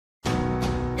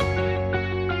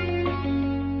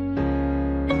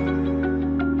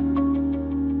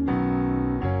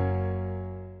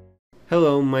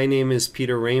Hello, my name is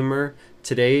Peter Raymer.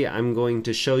 Today I'm going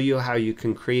to show you how you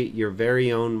can create your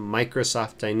very own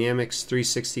Microsoft Dynamics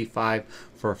 365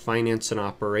 for Finance and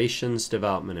Operations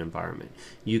development environment.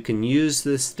 You can use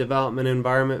this development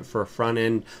environment for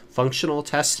front-end functional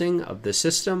testing of the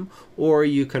system, or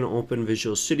you can open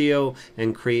Visual Studio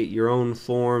and create your own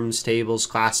forms, tables,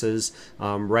 classes,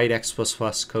 write X++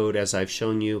 code as I've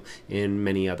shown you in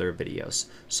many other videos.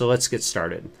 So let's get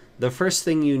started. The first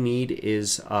thing you need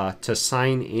is to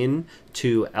sign in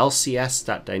to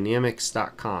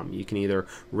lcs.dynamics.com. You can either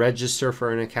register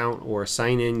for an account or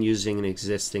sign in using an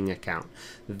existing account.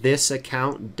 This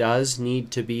account does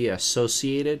need to be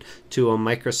associated to a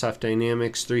Microsoft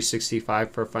Dynamics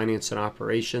 365 for Finance and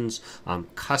Operations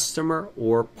customer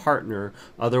or partner.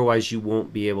 Otherwise, you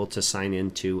won't be able to sign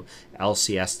into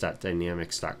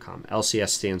lcs.dynamics.com. LCS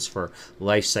stands for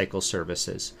Lifecycle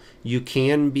Services. You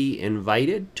can be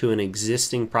invited to an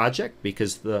existing project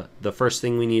because the first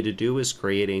thing we need to do is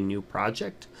create a new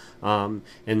project.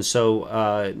 And so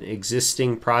an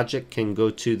existing project can go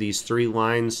to these three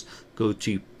lines, go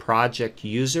to project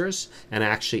users, and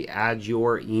actually add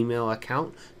your email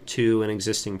account to an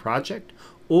existing project.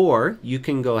 Or you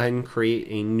can go ahead and create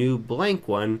a new blank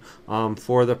one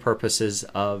for the purposes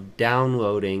of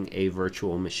downloading a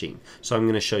virtual machine. So I'm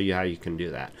going to show you how you can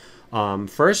do that.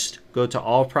 First, go to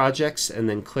All Projects and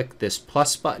then click this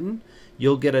plus button.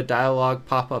 You'll get a dialog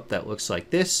pop-up that looks like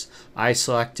this. I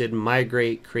selected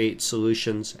Migrate, Create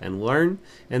Solutions, and Learn.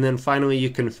 And then finally,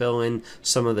 you can fill in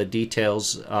some of the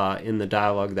details in the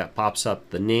dialog that pops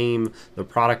up. The name, the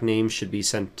product name should be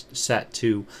set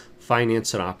to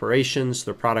Finance and Operations,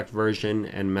 the product version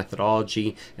and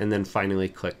methodology, and then finally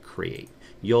click Create.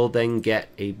 You'll then get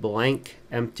a blank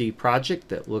empty project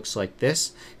that looks like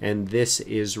this, and this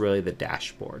is really the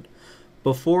dashboard.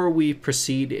 Before we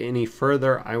proceed any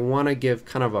further, I want to give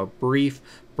kind of a brief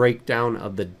breakdown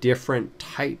of the different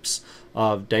types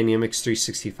of Dynamics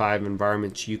 365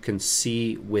 environments you can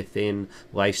see within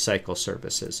Lifecycle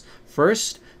Services.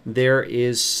 First, there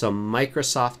is some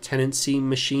Microsoft tenancy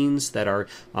machines that are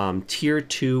tier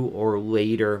 2 or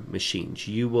later machines.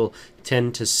 You will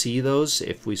tend to see those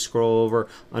if we scroll over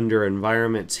under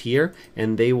environments here,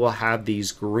 and they will have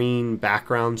these green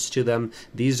backgrounds to them.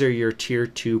 These are your tier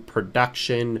 2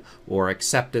 production or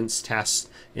acceptance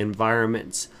test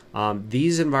environments.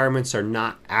 These environments are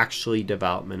not actually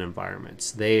development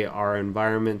environments. They are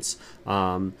environments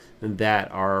that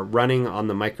are running on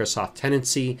the Microsoft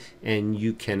tenancy, and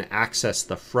you can access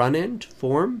the front end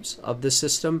forms of the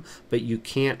system, but you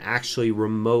can't actually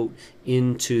remote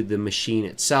into the machine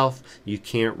itself. You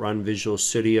can't run Visual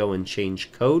Studio and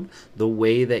change code. The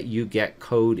way that you get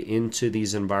code into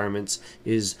these environments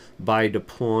is by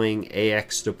deploying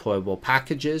AX deployable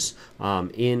packages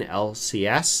in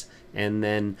LCS, and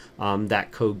then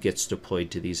that code gets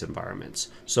deployed to these environments.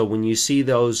 So when you see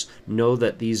those, know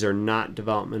that these are not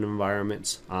development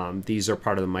environments. These are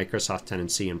part of the Microsoft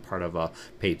tenancy and part of a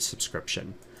paid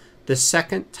subscription. The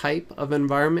second type of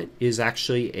environment is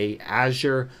actually a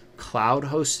Azure cloud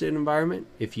hosted environment.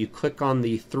 If you click on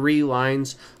the three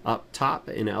lines up top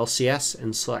in LCS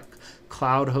and select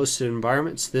cloud hosted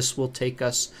environments, this will take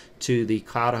us to the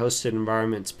cloud hosted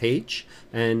environments page.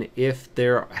 And if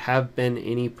there have been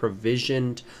any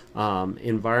provisioned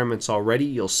environments already,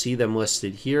 you'll see them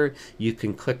listed here. You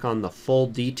can click on the full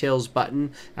details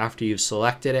button after you've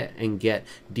selected it and get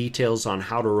details on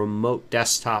how to remote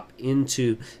desktop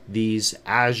into these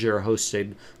Azure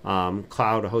hosted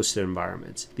cloud hosted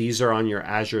environments. These are on your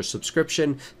Azure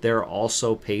subscription. They're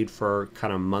also paid for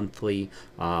kind of monthly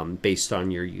based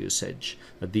on your usage.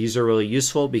 These are really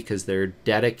useful because they're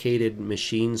dedicated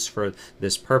machines for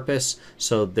this purpose,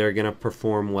 so they're going to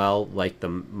perform well like the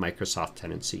Microsoft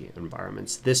tenancy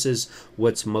environments. This is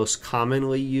what's most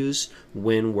commonly used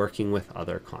when working with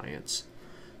other clients.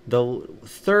 The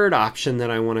third option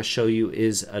that I want to show you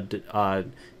is a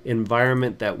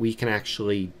environment that we can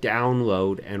actually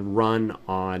download and run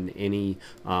on any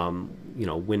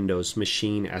Windows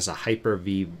machine as a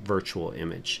hyperV virtual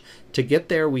image. To get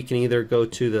there, we can either go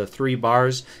to the three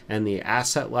bars and the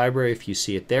asset library if you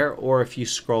see it there, or if you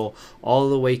scroll all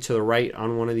the way to the right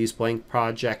on one of these blank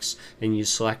projects and you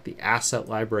select the asset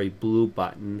library blue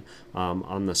button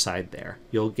on the side there,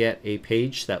 you'll get a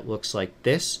page that looks like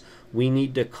this. We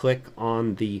need to click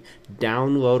on the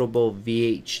downloadable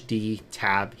VHD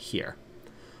tab here.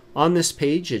 On this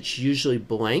page, it's usually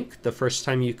blank the first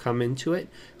time you come into it.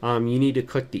 You need to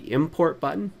click the import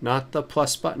button, not the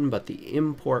plus button, but the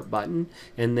import button,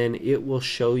 and then it will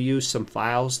show you some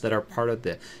files that are part of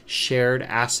the shared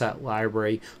asset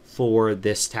library for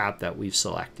this tab that we've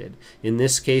selected. In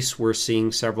this case, we're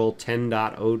seeing several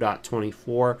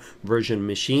 10.0.24 version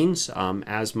machines.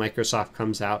 As Microsoft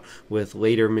comes out with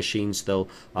later machines, they'll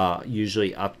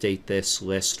usually update this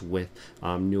list with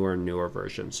newer and newer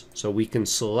versions. So we can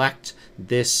select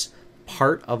this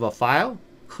part of a file,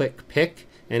 click pick,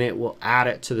 and it will add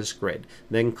it to this grid.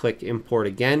 Then click import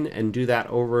again and do that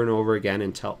over and over again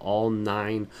until all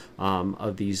 9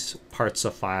 of these parts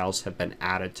of files have been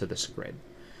added to this grid.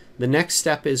 The next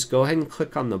step is go ahead and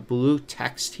click on the blue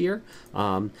text here.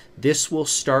 This will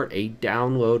start a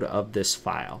download of this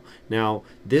file. Now,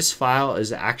 this file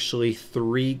is actually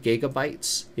 3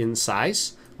 gigabytes in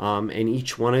size. And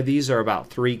each one of these are about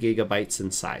 3 gigabytes in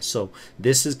size. So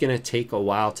this is going to take a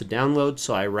while to download,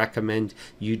 so I recommend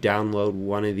you download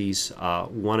one of these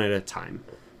one at a time.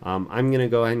 I'm going to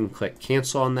go ahead and click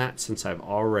cancel on that since I've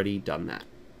already done that.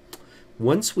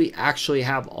 Once we actually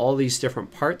have all these different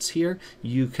parts here,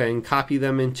 you can copy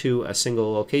them into a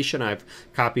single location. I've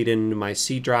copied into my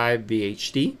C drive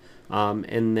VHD,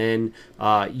 and then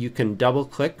you can double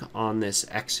click on this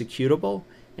executable,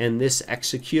 and this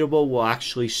executable will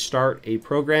actually start a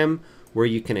program where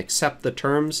you can accept the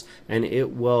terms, and it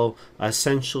will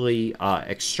essentially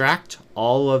extract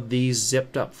all of these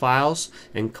zipped up files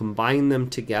and combine them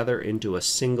together into a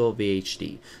single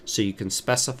VHD. So you can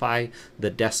specify the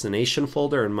destination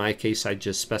folder. In my case, I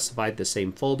just specified the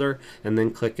same folder, and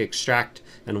then click extract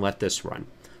and let this run.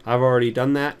 I've already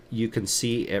done that. You can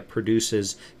see it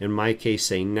produces, in my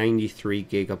case, a 93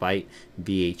 gigabyte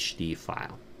VHD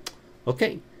file.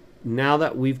 Okay. Now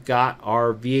that we've got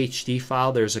our VHD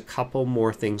file, there's a couple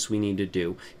more things we need to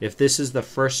do. If this is the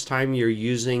first time you're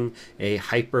using a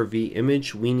hyperV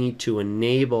image, we need to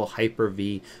enable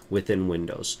hyperV within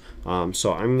Windows.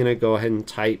 So I'm going to go ahead and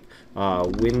type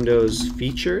Windows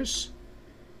features,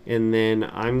 and then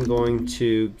I'm going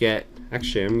to get,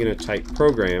 actually I'm going to type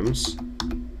programs,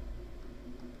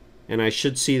 and I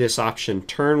should see this option,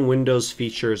 turn Windows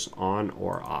features on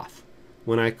or off.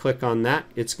 When I click on that,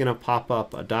 it's going to pop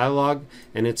up a dialog,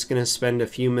 and it's going to spend a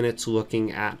few minutes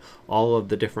looking at all of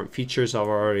the different features I've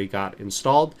already got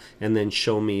installed and then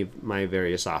show me my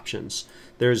various options.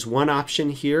 There's one option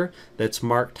here that's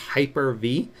marked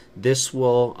hyperV. This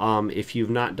will, if you've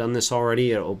not done this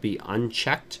already, it will be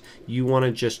unchecked. You want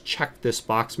to just check this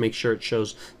box, make sure it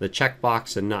shows the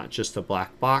checkbox and not just a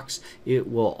black box.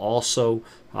 It will also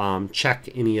check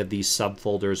any of these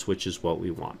subfolders, which is what we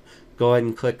want. Go ahead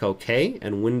and click OK,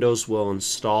 and Windows will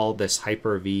install this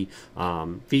hyperV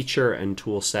feature and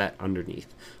tool set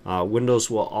underneath. Windows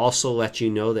will also let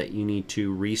you know that you need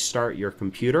to restart your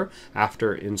computer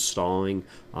after installing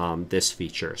this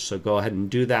feature. So go ahead and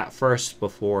do that first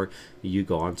before you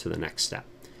go on to the next step.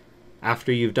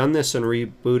 After you've done this and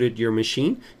rebooted your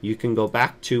machine, you can go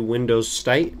back to Windows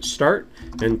Start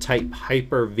and type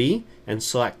hyperV and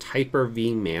select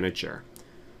hyperV Manager.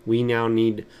 We now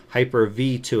need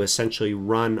hyperV to essentially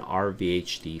run our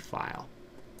VHD file.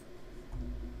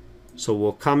 So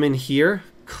we'll come in here,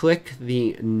 click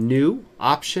the New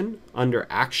option under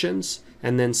Actions,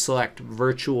 and then select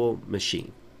Virtual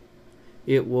Machine.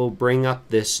 It will bring up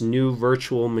this new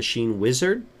Virtual Machine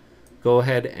wizard. Go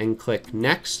ahead and click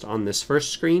Next on this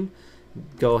first screen.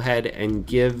 Go ahead and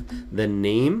give the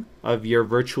name of your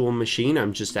virtual machine.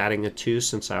 I'm just adding a 2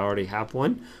 since I already have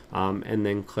one. And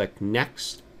then click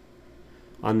Next.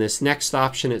 On this next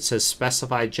option, it says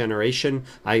Specify Generation.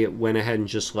 I went ahead and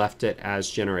just left it as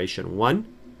Generation 1.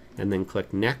 And then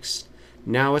click Next.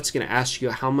 Now it's going to ask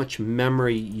you how much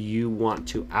memory you want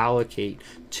to allocate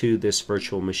to this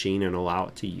virtual machine and allow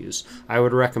it to use. I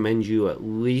would recommend you at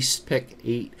least pick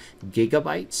 8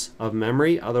 gigabytes of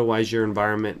memory, otherwise your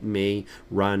environment may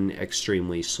run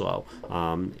extremely slow.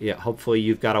 Hopefully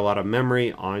you've got a lot of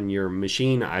memory on your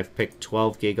machine. I've picked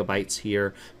 12 gigabytes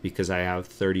here because I have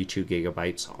 32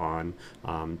 gigabytes on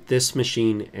this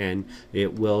machine, and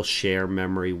it will share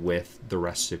memory with the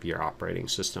rest of your operating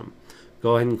system.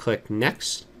 Go ahead and click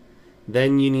Next.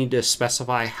 Then you need to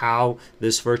specify how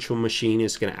this virtual machine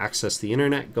is going to access the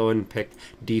internet. Go ahead and pick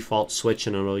default switch,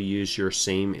 and it'll use your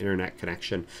same internet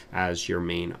connection as your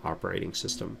main operating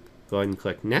system. Go ahead and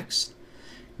click Next.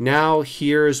 Now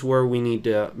here's where we need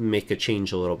to make a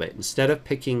change a little bit. Instead of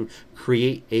picking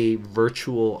create a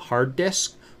virtual hard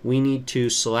disk, we need to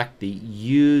select the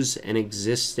use an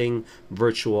existing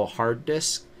virtual hard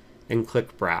disk and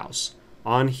click Browse.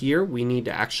 On here, we need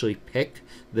to actually pick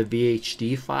the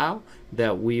VHD file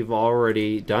that we've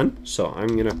already done. So I'm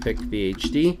going to pick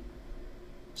VHD,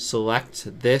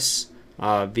 select this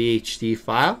VHD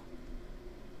file,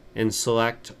 and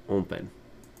select Open.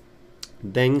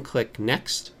 Then click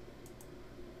Next.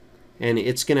 And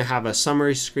it's going to have a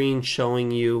summary screen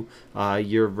showing you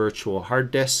your virtual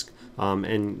hard disk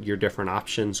and your different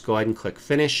options. Go ahead and click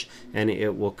Finish, and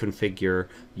it will configure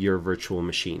your virtual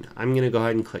machine. I'm going to go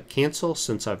ahead and click Cancel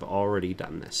since I've already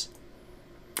done this.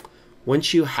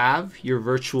 Once you have your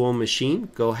virtual machine,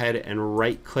 go ahead and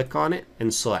right-click on it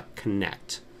and select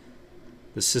Connect.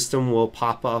 The system will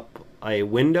pop up a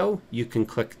window. You can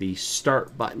click the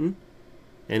Start button,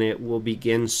 and it will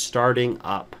begin starting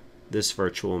up this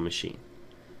virtual machine.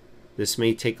 This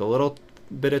may take a little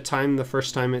bit of time the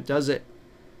first time it does it,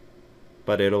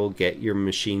 but it'll get your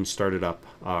machine started up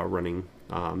running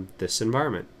this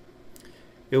environment.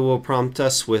 It will prompt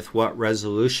us with what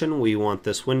resolution we want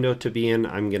this window to be in.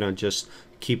 I'm going to just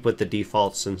keep with the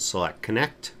defaults and select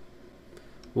Connect.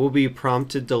 We'll be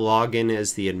prompted to log in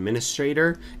as the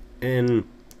administrator, and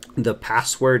the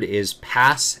password is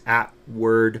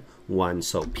pass@word1.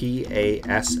 So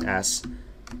PASS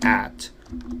at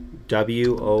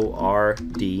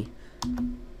WORD, the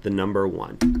number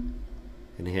 1,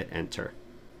 and hit enter.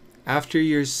 After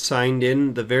you're signed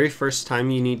in, the very first time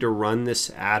you need to run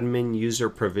this admin user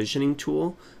provisioning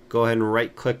tool, go ahead and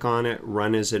right click on it,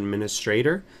 run as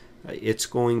administrator. It's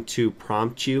going to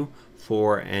prompt you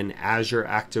for an Azure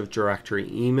Active Directory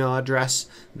email address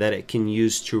that it can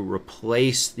use to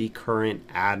replace the current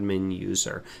admin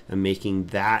user, and making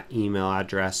that email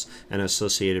address and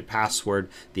associated password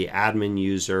the admin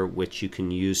user, which you can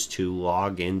use to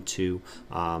log into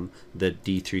the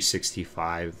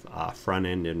D365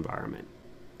 front-end environment.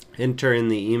 Enter in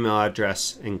the email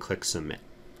address and click Submit.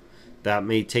 That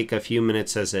may take a few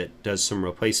minutes as it does some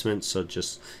replacements, so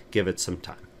just give it some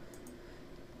time.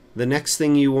 The next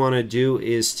thing you want to do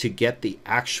is to get the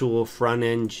actual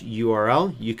front-end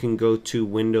URL. You can go to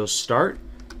Windows Start,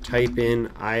 type in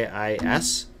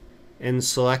IIS, and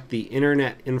select the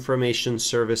Internet Information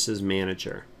Services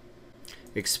Manager.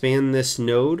 Expand this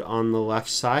node on the left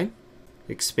side,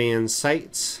 expand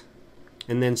Sites,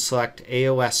 and then select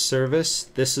AOS Service.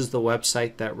 This is the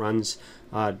website that runs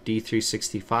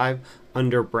D365.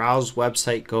 Under Browse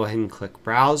Website, go ahead and click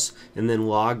Browse, and then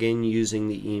log in using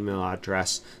the email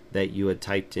address that you had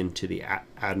typed into the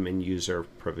admin user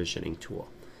provisioning tool.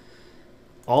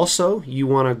 Also, you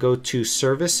want to go to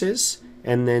Services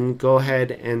and then go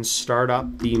ahead and start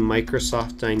up the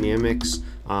Microsoft Dynamics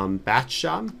batch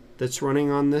job that's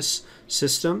running on this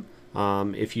system.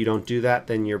 If you don't do that,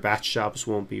 then your batch jobs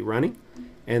won't be running.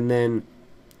 And then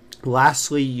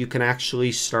lastly, you can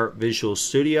actually start Visual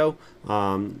Studio.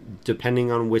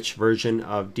 Depending on which version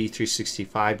of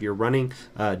D365 you're running,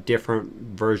 a different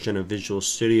version of Visual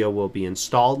Studio will be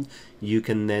installed. You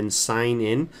can then sign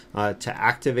in to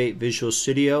activate Visual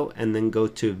Studio, and then go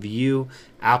to View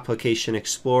Application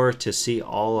Explorer to see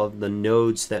all of the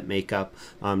nodes that make up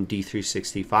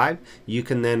D365. You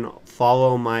can then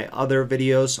follow my other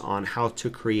videos on how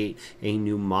to create a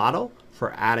new model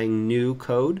for adding new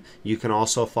code. You can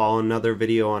also follow another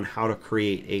video on how to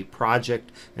create a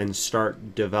project and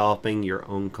start developing your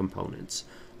own components.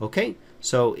 Okay,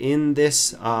 so in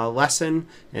this lesson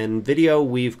and video,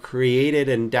 we've created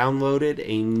and downloaded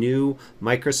a new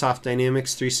Microsoft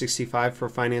Dynamics 365 for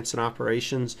Finance and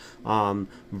Operations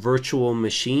virtual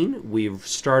machine. We've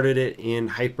started it in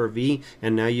hyperV,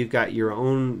 and now you've got your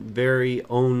own very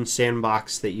own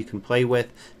sandbox that you can play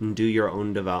with and do your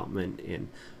own development in.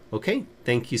 Okay,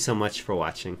 thank you so much for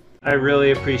watching. I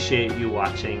really appreciate you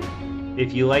watching.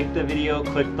 If you liked the video,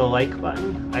 click the like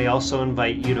button. I also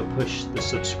invite you to push the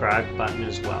subscribe button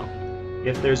as well.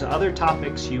 If there's other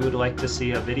topics you would like to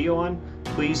see a video on,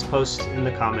 please post in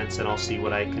the comments and I'll see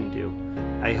what I can do.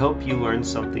 I hope you learned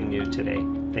something new today.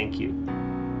 Thank you.